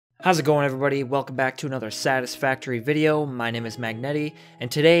How's it going, everybody? Welcome back to another Satisfactory video. My name is Magnety, and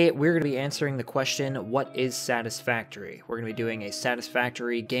today we're going to be answering the question, what is satisfactory? We're going to be doing a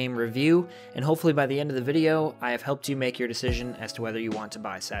satisfactory game review, and hopefully by the end of the video, I have helped you make your decision as to whether you want to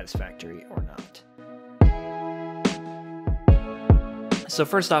buy Satisfactory or not. So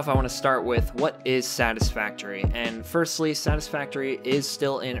first off, I want to start with what is Satisfactory, and firstly, Satisfactory is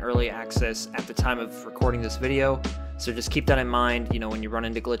still in early access at the time of recording this video. So just keep that in mind, when you run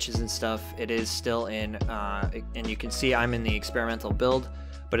into glitches and stuff, it is still in, and you can see I'm in the experimental build,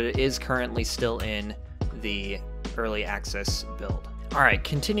 but it is currently still in the early access build. All right,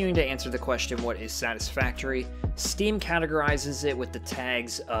 continuing to answer the question, what is satisfactory? Steam categorizes it with the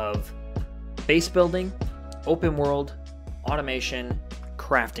tags of base building, open world, automation,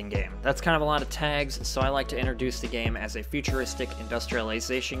 crafting game. That's kind of a lot of tags, so I like to introduce the game as a futuristic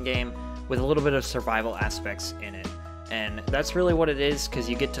industrialization game with a little bit of survival aspects in it. And that's really what it is, because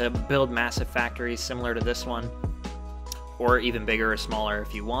you get to build massive factories similar to this one, or even bigger or smaller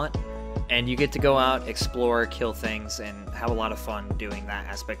if you want. And you get to go out, explore, kill things, and have a lot of fun doing that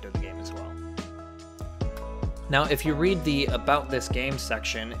aspect of the game as well. Now, if you read the About This Game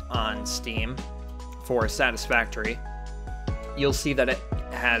section on Steam for Satisfactory, you'll see that it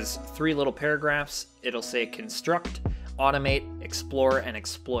has 3 little paragraphs. It'll say construct, automate, explore, and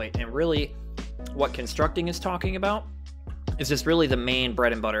exploit. And really, what constructing is talking about is just really the main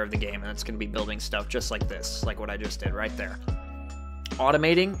bread and butter of the game, and it's going to be building stuff just like this, like what I just did right there.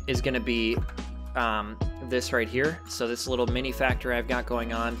 Automating is going to be this right here. So this little mini factory I've got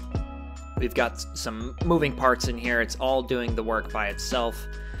going on, we've got some moving parts in here. It's all doing the work by itself,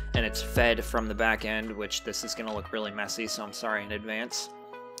 and it's fed from the back end, which this is going to look really messy, so I'm sorry in advance.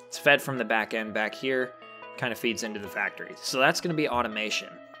 It's fed from the back end back here, kind of feeds into the factory. So that's going to be automation.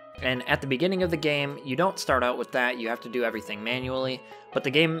 And at the beginning of the game, you don't start out with that. You have to do everything manually, but the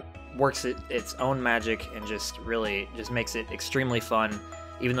game works its own magic and just makes it extremely fun,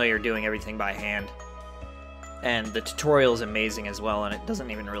 even though you're doing everything by hand. And the tutorial is amazing as well, and it doesn't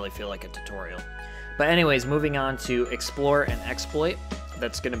even really feel like a tutorial. But anyways, moving on to explore and exploit,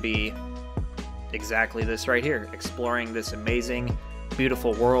 that's going to be exactly this right here, exploring this amazing,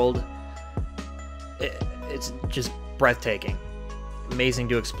 beautiful world. It's just breathtaking. Amazing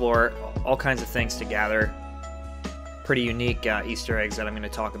to explore, all kinds of things to gather. Pretty unique Easter eggs that I'm going to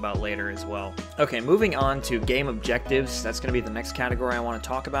talk about later as well. Okay, moving on to game objectives. That's going to be the next category I want to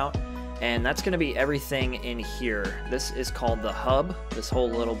talk about. And that's going to be everything in here. This is called the hub, this whole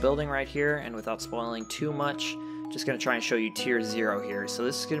little building right here. And without spoiling too much, just going to try and show you tier 0 here. So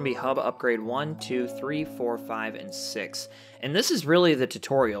this is going to be hub upgrade 1, 2, 3, 4, 5, and 6. And this is really the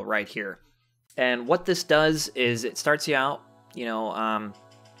tutorial right here. And what this does is it starts you out. You'll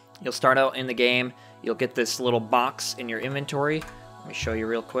start out in the game, you'll get this little box in your inventory. Let me show you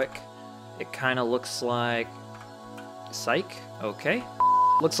real quick. It kind of looks like, psych, okay.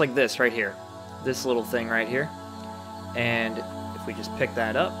 Looks like this right here, this little thing right here. And if we just pick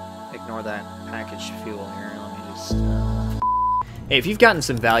that up, ignore that packaged fuel here, let me just... Hey, if you've gotten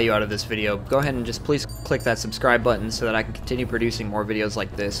some value out of this video, go ahead and just please click that subscribe button so that I can continue producing more videos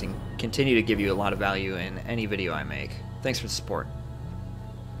like this and continue to give you a lot of value in any video I make. Thanks for the support.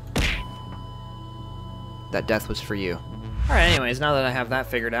 That death was for you. Alright, anyways, now that I have that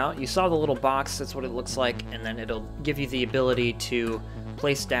figured out, you saw the little box, that's what it looks like, and then it'll give you the ability to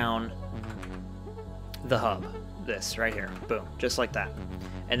place down the hub. This, right here. Boom. Just like that.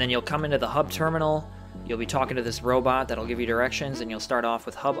 And then you'll come into the hub terminal, you'll be talking to this robot that'll give you directions, and you'll start off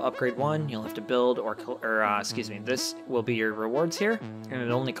with hub upgrade 1. You'll have to build, this will be your rewards here, and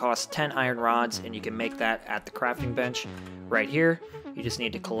it only costs 10 iron rods, and you can make that at the crafting bench right here. You just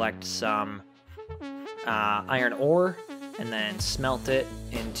need to collect some iron ore, and then smelt it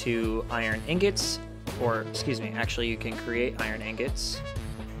into iron ingots, or, actually you can create iron ingots.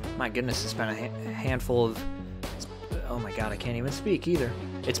 My goodness, it's been a handful of... Oh my god, I can't even speak either.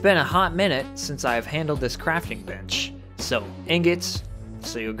 It's been a hot minute since I've handled this crafting bench. So, ingots.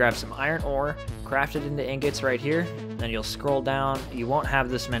 So you'll grab some iron ore, craft it into ingots right here. Then you'll scroll down. You won't have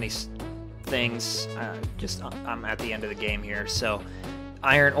this many things. I'm at the end of the game here. So,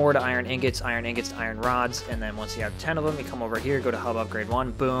 iron ore to iron ingots to iron rods. And then once you have 10 of them, you come over here, go to hub upgrade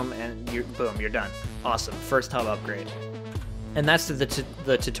 1, boom, and you're done. Awesome, first hub upgrade. And that's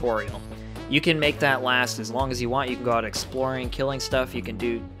the tutorial. You can make that last as long as you want. You can go out exploring, killing stuff. You can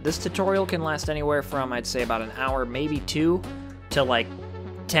do... This tutorial can last anywhere from, I'd say, about an hour, maybe 2, to like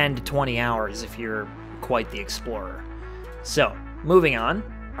 10 to 20 hours if you're quite the explorer. So, moving on.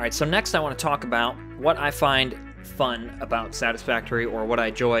 Alright, so next I want to talk about what I find fun about Satisfactory, or what I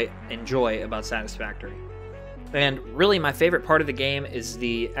enjoy about Satisfactory. And really my favorite part of the game is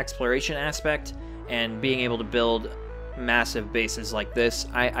the exploration aspect and being able to build massive bases like this.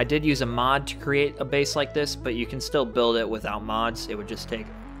 I did use a mod to create a base like this, but you can still build it without mods. It would just take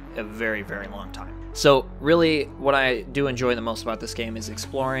a very, very long time. So really what I do enjoy the most about this game is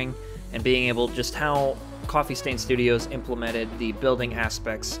exploring and being able, just how Coffee Stain Studios implemented the building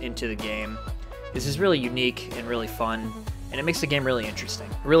aspects into the game. This is really unique and really fun, and it makes the game really interesting.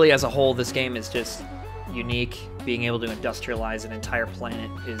 Really, as a whole, this game is just unique. Being able to industrialize an entire planet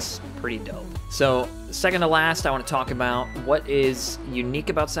is pretty dope. So, second to last, I want to talk about what is unique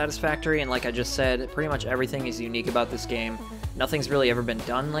about Satisfactory, and like I just said, pretty much everything is unique about this game. Nothing's really ever been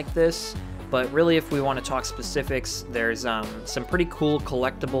done like this, but really if we want to talk specifics, there's some pretty cool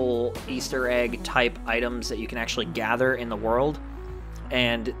collectible Easter egg type items that you can actually gather in the world,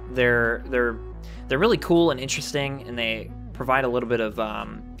 and they're really cool and interesting, and they provide a little bit of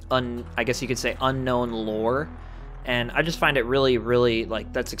I guess you could say unknown lore, and I just find it really, really,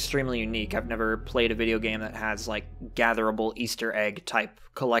 like, that's extremely unique. I've never played a video game that has like gatherable Easter egg type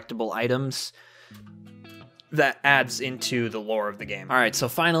collectible items that adds into the lore of the game. Alright, so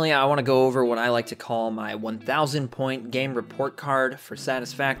finally I want to go over what I like to call my 1,000 point game report card for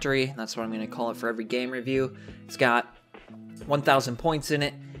Satisfactory. That's what I'm going to call it for every game review. It's got 1,000 points in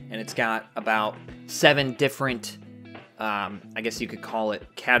it, and it's got about 7 different I guess you could call it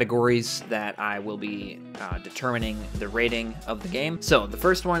categories that I will be determining the rating of the game. So the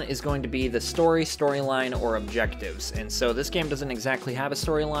first one is going to be the storyline, or objectives. And so this game doesn't exactly have a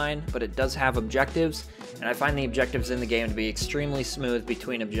storyline, but it does have objectives. And I find the objectives in the game to be extremely smooth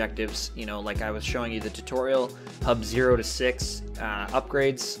between objectives. You know, like I was showing you the tutorial, hub 0 to 6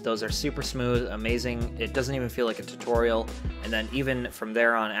 upgrades. Those are super smooth, amazing. It doesn't even feel like a tutorial. And then even from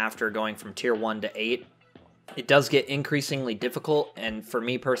there on, after going from tier 1 to 8, it does get increasingly difficult, and for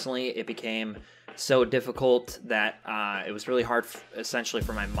me personally, it became so difficult that it was really hard, essentially,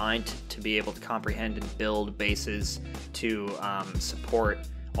 for my mind to be able to comprehend and build bases to support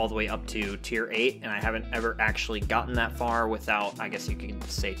all the way up to tier 8, and I haven't ever actually gotten that far without, I guess you could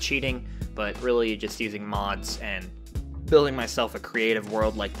say, cheating, but really just using mods and building myself a creative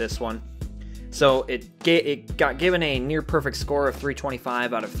world like this one. So it got given a near perfect score of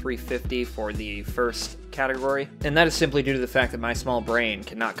 325 out of 350 for the first category, and that is simply due to the fact that my small brain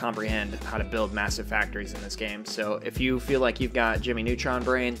cannot comprehend how to build massive factories in this game. So if you feel like you've got Jimmy Neutron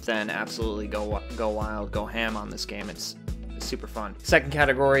brain, then absolutely go wild, go ham on this game. It's super fun. Second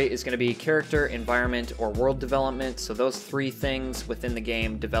category is going to be character, environment, or world development. So those 3 things within the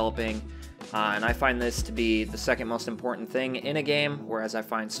game developing. And I find this to be the second most important thing in a game, whereas I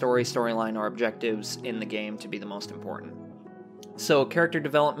find storyline, or objectives in the game to be the most important. So character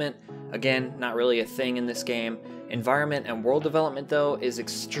development, again, not really a thing in this game. Environment and world development, though, is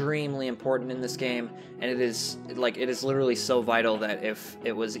extremely important in this game, and it is literally so vital that if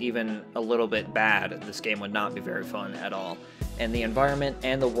it was even a little bit bad, this game would not be very fun at all. And the environment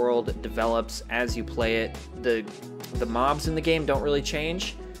and the world develops as you play it. The mobs in the game don't really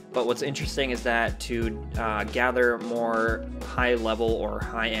change. But what's interesting is that to gather more high-level or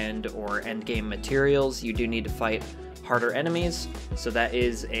high-end or end-game materials, you do need to fight harder enemies. So that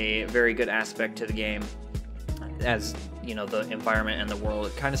is a very good aspect to the game. As you know, the environment and the world,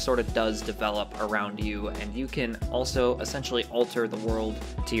 it kind of sort of does develop around you, and you can also essentially alter the world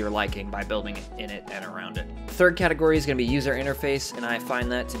to your liking by building in it and around it. Third category is going to be user interface, and I find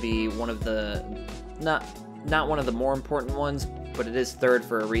that to be one of the not one of the more important ones, but it is third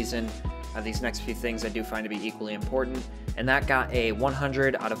for a reason. These next few things I do find to be equally important, and that got a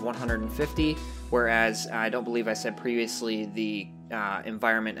 100 out of 150, whereas I don't believe I said previously the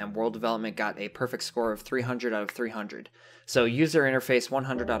environment and world development got a perfect score of 300 out of 300. So user interface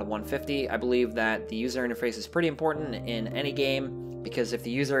 100 out of 150. I believe that the user interface is pretty important in any game, because if the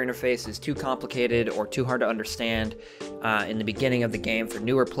user interface is too complicated or too hard to understand in the beginning of the game for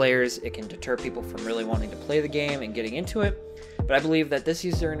newer players, it can deter people from really wanting to play the game and getting into it. But I believe that this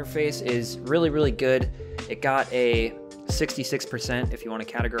user interface is really, really good. It got a 66% if you want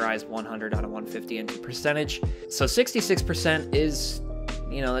to categorize 100 out of 150 into percentage. So 66% is,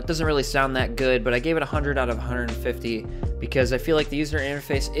 you know, that doesn't really sound that good, but I gave it 100 out of 150 because I feel like the user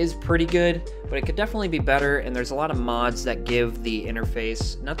interface is pretty good, but it could definitely be better, and there's a lot of mods that give the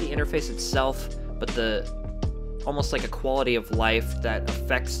interface, not the interface itself, but the almost like a quality of life that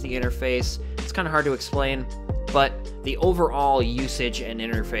affects the interface. It's kind of hard to explain, but the overall usage and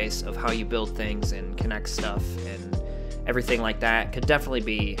interface of how you build things and connect stuff and everything like that could definitely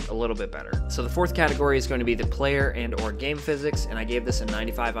be a little bit better. So the fourth category is going to be the player and or game physics, and I gave this a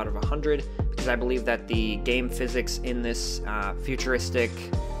 95 out of 100 because I believe that the game physics in this futuristic,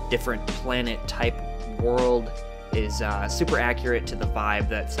 different planet type world is super accurate to the vibe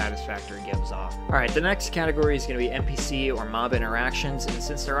that Satisfactory gives off. Alright, the next category is going to be NPC or mob interactions, and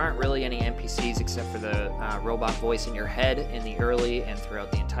since there aren't really any NPCs except for the robot voice in your head in the early and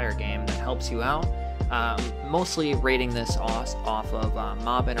throughout the entire game that helps you out, mostly rating this off of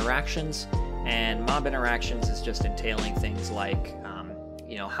mob interactions, and mob interactions is just entailing things like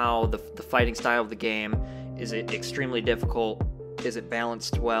you know, how the fighting style of the game, is it extremely difficult, is it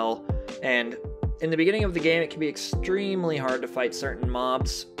balanced well, and in the beginning of the game, it can be extremely hard to fight certain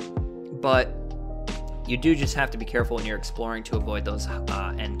mobs, but you do just have to be careful when you're exploring to avoid those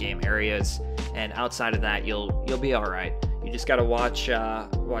end game areas. And outside of that, you'll be all right. You just gotta watch, you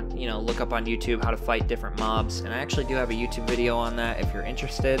know, look up on YouTube how to fight different mobs. And I actually do have a YouTube video on that if you're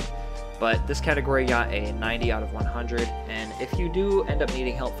interested. But this category got a 90 out of 100, and if you do end up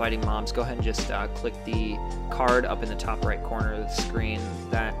needing help fighting mobs, go ahead and just click the card up in the top right corner of the screen.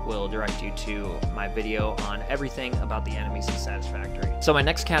 That will direct you to my video on everything about the enemies in Satisfactory. So my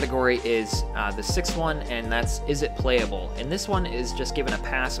next category is the sixth one, and that's Is It Playable? And this one is just given a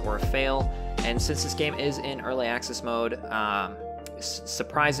pass or a fail, and since this game is in early access mode,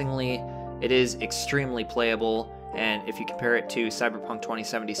 surprisingly, it is extremely playable. And if you compare it to Cyberpunk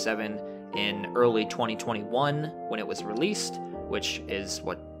 2077 in early 2021 when it was released, which is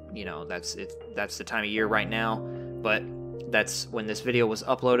what, you know, that's the time of year right now, but that's when this video was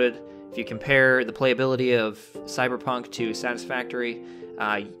uploaded. If you compare the playability of Cyberpunk to Satisfactory,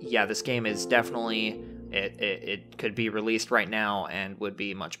 yeah, this game is definitely, it could be released right now and would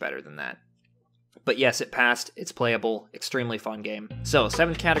be much better than that. But yes, it passed, it's playable, extremely fun game. So,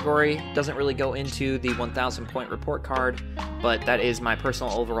 seventh category doesn't really go into the 1,000 point report card, but that is my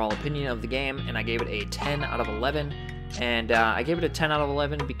personal overall opinion of the game, and I gave it a 10 out of 11. And I gave it a 10 out of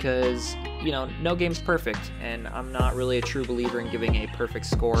 11 because, you know, no game's perfect, and I'm not really a true believer in giving a perfect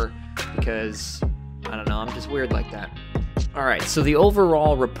score because, I don't know, I'm just weird like that. Alright, so the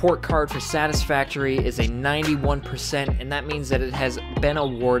overall report card for Satisfactory is a 91%, and that means that it has been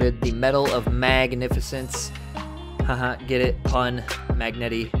awarded the Medal of Magnificence. Haha, get it? Pun.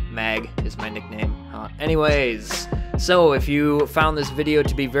 Magnety. Mag is my nickname. Anyways, so if you found this video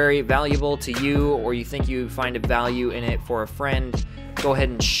to be very valuable to you, or you think you find a value in it for a friend, go ahead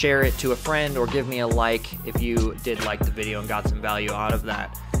and share it to a friend, or give me a like if you did like the video and got some value out of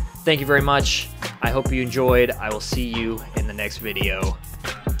that. Thank you very much. I hope you enjoyed. I will see you in the next video.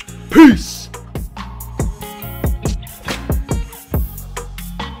 Peace!